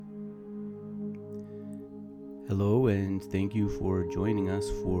Hello, and thank you for joining us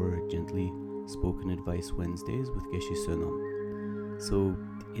for Gently Spoken Advice Wednesdays with Geshe Sonam. So,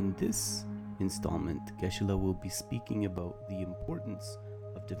 in this installment, Geshe-la will be speaking about the importance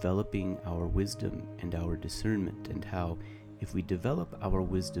of developing our wisdom and our discernment, and how, if we develop our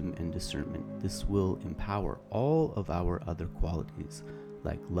wisdom and discernment, this will empower all of our other qualities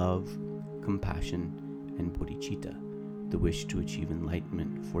like love, compassion, and bodhicitta, the wish to achieve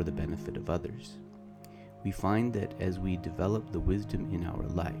enlightenment for the benefit of others. We find that as we develop the wisdom in our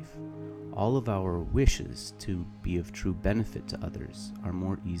life, all of our wishes to be of true benefit to others are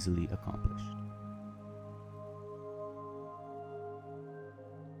more easily accomplished.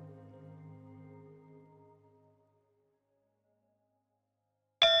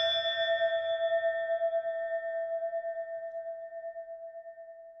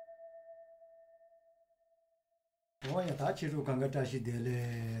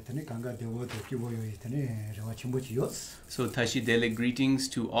 So Tashi Dele, greetings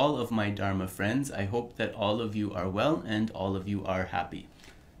to all of my Dharma friends. I hope that all of you are well and all of you are happy.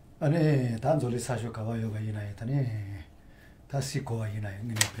 And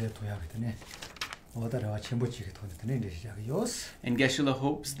Geshe-la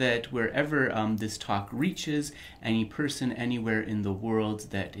hopes that wherever this talk reaches any person anywhere in the world,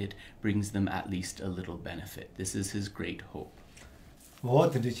 that it brings them at least a little benefit. This is his great hope. So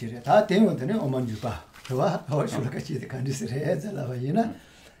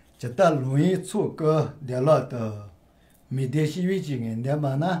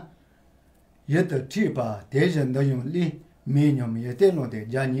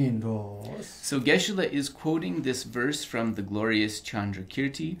Geshe-la is quoting this verse from the glorious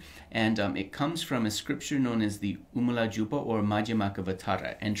Chandrakirti, and it comes from a scripture known as the Umalajupa or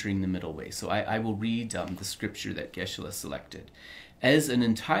Madhyamakavattara, entering the middle way. So I will read the scripture that Geshe-la selected. As an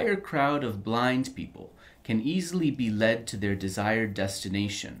entire crowd of blind people can easily be led to their desired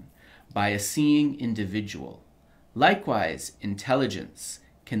destination by a seeing individual, likewise intelligence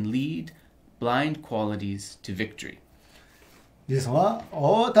can lead blind qualities to victory. This one,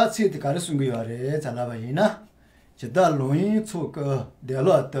 all that's it. Karasunguare, Zalavina, Jeda Luin took the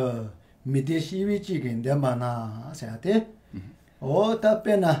lot Midishi chicken, the mana, Sate, all that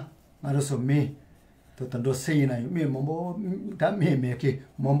pena, Maraso me, to Tando Sina, me Mombo, that me make it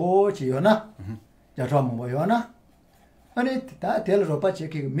Mombo Chiona, Jatram Moyona, and it that tell Ropa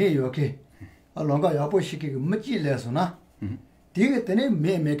checking me, okay, along a yapo shiki much lessona. Dig it, the name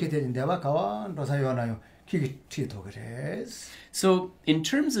may make it in the Vakawa, Rosayona. So, in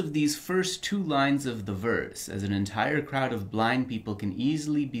terms of these first two lines of the verse, as an entire crowd of blind people can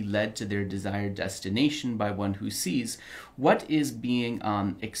easily be led to their desired destination by one who sees, what is being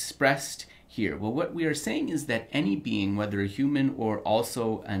expressed here? Well, what we are saying is that any being, whether a human or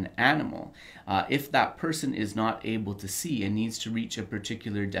also an animal, if that person is not able to see and needs to reach a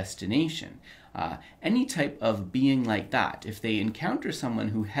particular destination, any type of being like that, if they encounter someone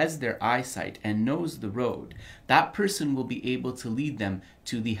who has their eyesight and knows the road, that person will be able to lead them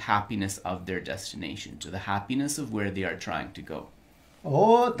to the happiness of their destination, to the happiness of where they are trying to go.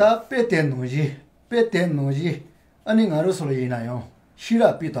 Oh, that Petenoji, and in Arosolinayo,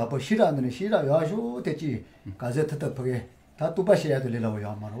 Shira Pita, Shira and Shira Yaju, Techi, Gazette the Pugge, Tatubashi, the little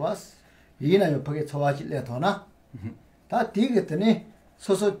Yamaras, Ina, you Pugge Towachi Letona, that dig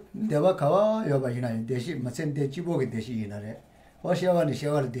so Devakawa, Yobaina, Deshi, Masen de Chibogi Deshi in a re, or Shavan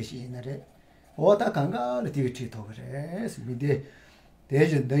Deshi in a re, or Takanga, the Tiviti Togres, with the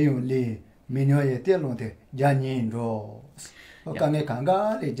agent the only Minoye Telonte, Janin Rose, or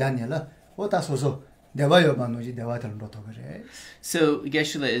Kanga, the Janela, what as also. So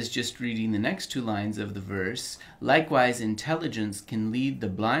Geshe-la is just reading the next two lines of the verse. Likewise, intelligence can lead the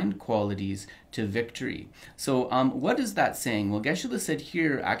blind qualities to victory. So what is that saying? Well, Geshe-la said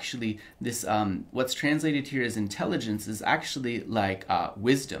here, actually, this what's translated here as intelligence is actually like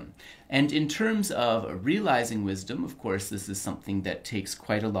wisdom. And in terms of realizing wisdom, of course, this is something that takes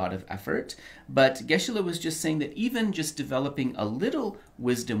quite a lot of effort. But Geshe-la was just saying that even just developing a little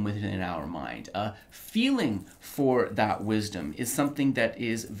wisdom within our mind, a feeling for that wisdom is something that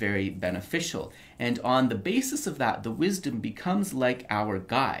is very beneficial. And on the basis of that, the wisdom becomes like our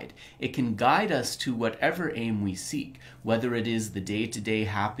guide. It can guide us to whatever aim we seek, whether it is the day-to-day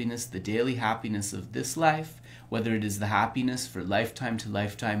happiness, the daily happiness of this life, whether it is the happiness for lifetime to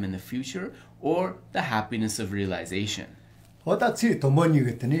lifetime in the future, or the happiness of realization.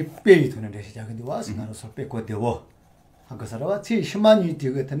 하고 살아와 치 10만이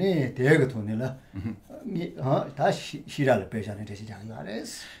되거든요. 대가 돈이라. 다 시라를 빼자는 데 시작이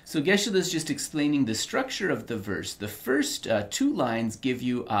알았어. So Geshe is just explaining the structure of the verse. The first two lines give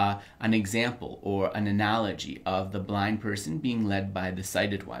you an example or an analogy of the blind person being led by the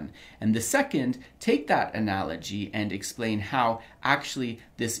sighted one. And the second, take that analogy and explain how actually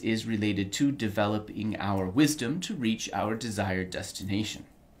this is related to developing our wisdom to reach our desired destination.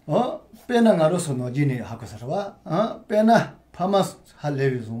 빼나 가로서 노지니 하고 살아와. 빼나 파마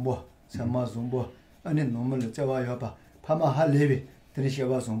할레비 좀뭐 세마 좀뭐 아니 너무를 제와요 봐. 파마 할레비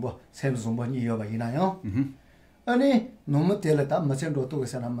드리셔봐 좀뭐 셈 좀뭐 니요 봐 이나요. 아니 너무 때렸다 마찬가지로 또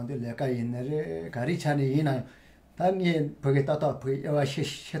사람한테 내가 있네 가리차니 이나요. 당이 거기 따다 거기 와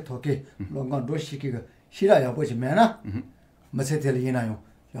시토게 롱건 로시기가 싫어요 보지면아. 마찬가지로 이나요.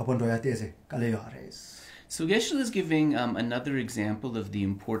 여본도야 되세 깔려요 알아서. So Geshe is giving another example of the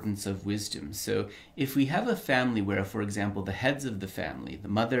importance of wisdom. So if we have a family where, for example, the heads of the family, the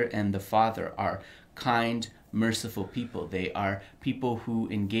mother and the father, are kind, merciful people, they are people who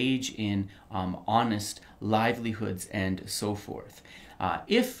engage in honest livelihoods and so forth.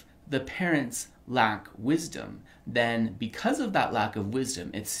 If the parents lack wisdom, then because of that lack of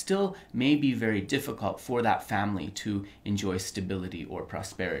wisdom, it still may be very difficult for that family to enjoy stability or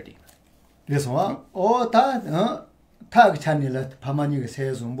prosperity. 그래서 타그 찬일라 파마니가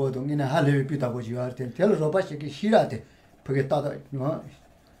세서 뭐도 이나 할레비 비다고 지할 때 델로바시기 싫어대 그게 따다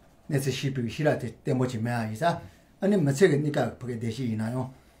내서 시비 싫어대 때문에 매아이자 아니 맞게니까 그게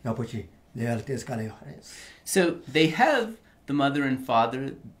대시이나요 여보지 내할 때스 가려요. So they have the mother and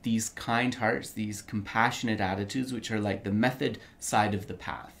father, these kind hearts, these compassionate attitudes, which are like the method side of the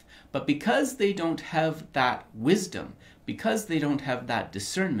path. But because they don't have that wisdom, because they don't have that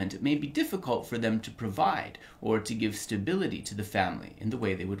discernment, it may be difficult for them to provide or to give stability to the family in the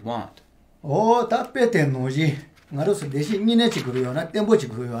way they would want. 다 빼대 노지. 나로서 대신 니네지 그러요나 땜보지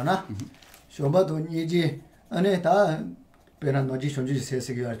그러요나. 쇼바도 니지 안에 다 빼나 노지 존주지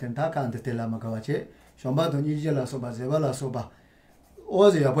세세기 할 땐 다 간데 tel라마 가와체. 쇼바도 니지라서 바 제발라서 바.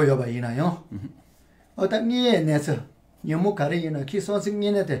 어제 여보여봐 이나요. 다 니에 내서 너무 가리이나 기소승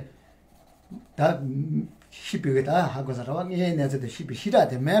니네데 다 시비가 하고 살아와 니에 내서도 시비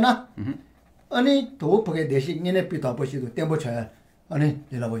싫어대 매나. 아니 또 보게 대신 니네 비도 보시도 땜보 쳐야 아니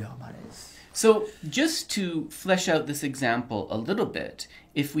내라고요 말이지. So just to flesh out this example a little bit,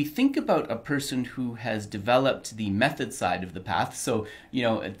 if we think about a person who has developed the method side of the path, so,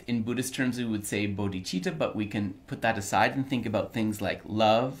 in Buddhist terms we would say bodhicitta, but we can put that aside and think about things like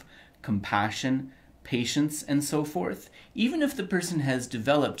love, compassion, patience, and so forth. Even if the person has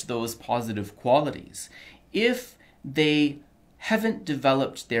developed those positive qualities, if they haven't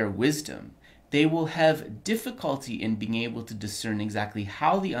developed their wisdom, they will have difficulty in being able to discern exactly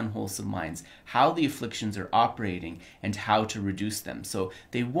how the unwholesome minds, how the afflictions are operating, and how to reduce them. So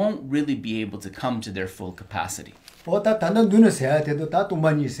they won't really be able to come to their full capacity. 다 단단 눈을 세야 돼도 다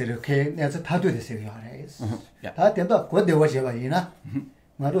돈만이 이렇게 내서 다 되세요. 다 된다. 고대와 제가 이나.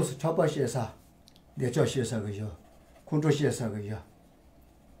 나로서 초바시에서 내조시에서 그죠. 군조시에서 그죠.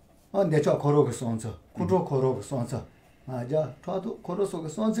 내조 걸어고 son서. 군조 걸어고 son서. 아자 저도 걸어서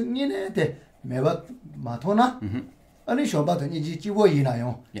son서 니네데 매바 마토나. 아니 쇼바도 이지 지워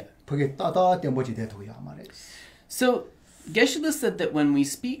이나요. 그게 따다 때문에 되도야 말이야. So Geshe said that when we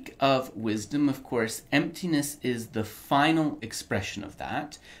speak of wisdom, of course, emptiness is the final expression of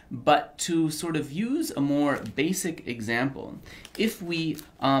that. But to sort of use a more basic example, if we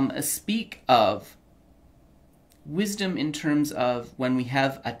speak of wisdom in terms of when we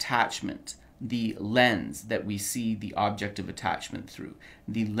have attachment, the lens that we see the object of attachment through,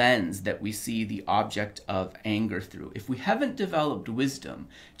 the lens that we see the object of anger through. If we haven't developed wisdom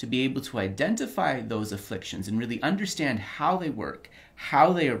to be able to identify those afflictions and really understand how they work,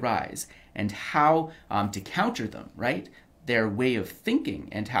 how they arise, and how to counter them, right? Their way of thinking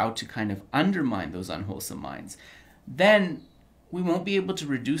and how to kind of undermine those unwholesome minds, then we won't be able to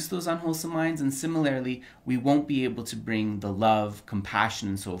reduce those unwholesome minds, and similarly, we won't be able to bring the love, compassion,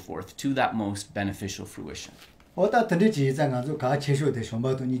 and so forth to that most beneficial fruition. 어다 드리지 장아주 가치쇼데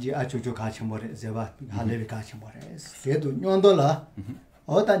쇼바도 니지 아주주 같이 뭐래 제바 할레비 같이 뭐래 그래도 뇽돌라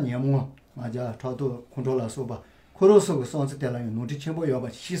어다 니모 맞아 저도 컨트롤라 소바 코로스고 선스 때라요 노티 쳔보 여바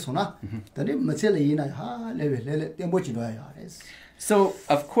시소나 근데 뭐셀이나 할레벨레 템보지도야 알았어. So,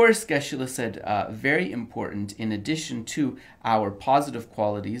 of course, Geshe said, very important, in addition to our positive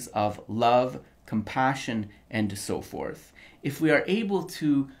qualities of love, compassion, and so forth, if we are able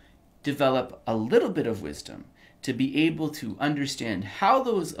to develop a little bit of wisdom, to be able to understand how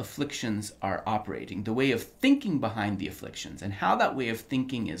those afflictions are operating, the way of thinking behind the afflictions, and how that way of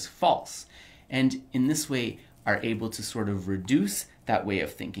thinking is false, and in this way, are able to sort of reduce that way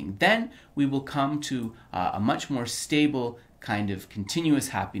of thinking, then we will come to a much more stable kind of continuous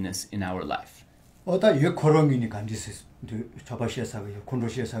happiness in our life. 어다 예 코롱이니 간디스 저바시에서요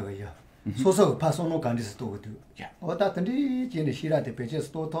콘도시에서요 소소 파소노 간디스 또도 어다 던디 진의 시라데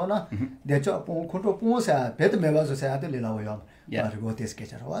베제스 또 더나 내저 뽕 콘도 뽕사 베드 메바서 사야들이라고요 그리고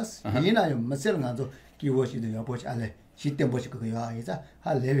데스케자로 왔어 이나요 마셀간도 기워시도 여보지 알레 시때 보시 그거요 이자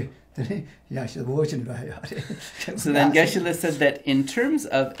할레비 So then Geshe-la said that in terms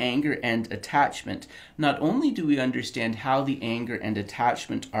of anger and attachment, not only do we understand how the anger and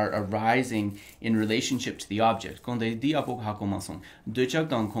attachment are arising in relationship to the object,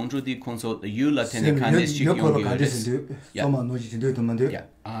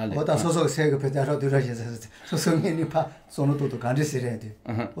 어다 소소 세가 배자로 들어셔서 소성인이 파 소노도도 간지스래야 돼.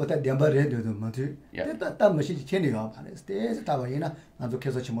 어다 냠바래도 뭐지? 다 뭐시 체니가 말했을 때 다바이나 나도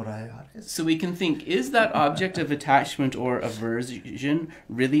계속 치모라요. So we can think, is that object of attachment or aversion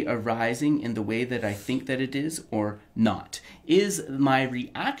really arising in the way that I think that it is or not? Is my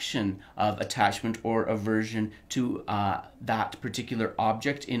reaction of attachment or aversion to that particular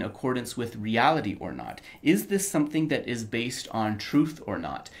object in accordance with reality or not? Is this something that is based on truth or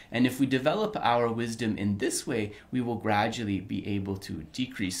not? And if we develop our wisdom in this way, we will gradually be able to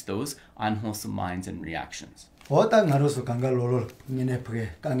decrease those unwholesome minds and reactions. 어떤 나로서 강갈로를 니네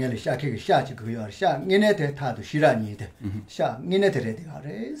프게 강엘이 샤키게 샤지 그요 샤 니네데 타도 시라니데 샤 니네데레데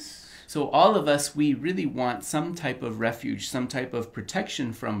아레스. So all of us, we really want some type of refuge, some type of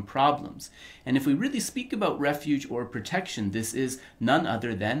protection from problems. And if we really speak about refuge or protection, this is none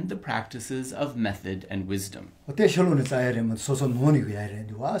other than the practices of method and wisdom. 어때 셜로는 자야려면 소소 논이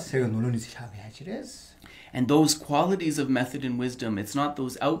그야래도와 세가 논이 샤베야지레스. And those qualities of method and wisdom, it's not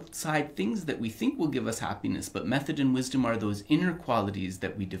those outside things that we think will give us happiness, but method and wisdom are those inner qualities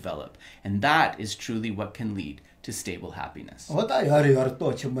that we develop. And that is truly what can lead to stable happiness. 어다 야리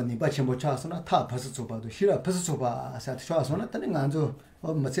또 첨번이 받침못 차서나 타 버스 줘봐도 싫어 버스 줘봐 사트 좋아서나 뜨는 안주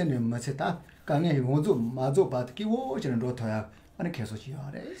뭐세네 뭐세다 강에 원주 마주 받기 오지는 로터야.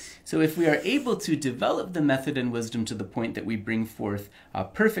 So if we are able to develop the method and wisdom to the point that we bring forth a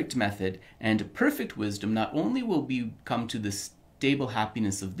perfect method and perfect wisdom, not only will we come to the stable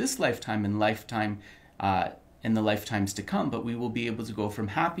happiness of this lifetime and in the lifetimes to come, but we will be able to go from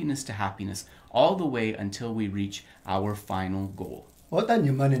happiness to happiness all the way until we reach our final goal. 어떤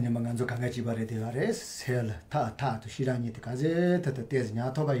님만에님만 간조 강가지발에 대하래 셀 타타도 시라니 가제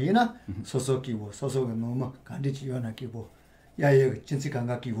뜻뜻대냐 토바이나 소소기고 소소가 너무 간디지요나 기고 야예 진짜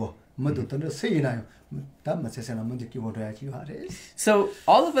강가기고 뭐도 더 세이나요 담마세세나 문제 기고도야지 하래. So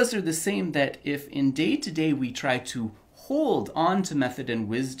all of us are the same, that if in day to day we try to hold on to method and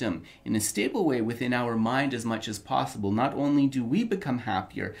wisdom in a stable way within our mind as much as possible, not only do we become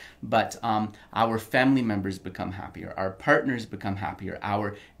happier, but our family members become happier, our partners become happier,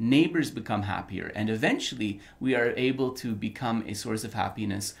 our neighbors become happier, and eventually we are able to become a source of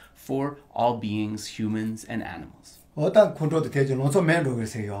happiness for all beings, humans and animals. 어떤 군도도 대전 원소 맨로를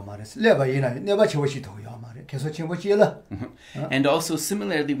세요 말했어. 내가 이나 내가 지워시도요 말해. 계속 지워지라. And also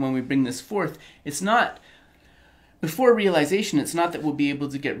similarly, when we bring this forth, it's not before realization, it's not that we'll be able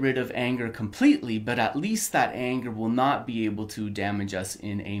to get rid of anger completely, but at least that anger will not be able to damage us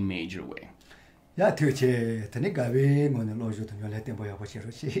in a major way.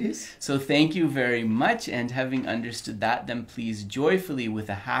 So thank you very much, and having understood that, then please joyfully with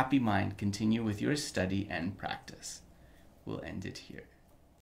a happy mind continue with your study and practice. We'll end it here.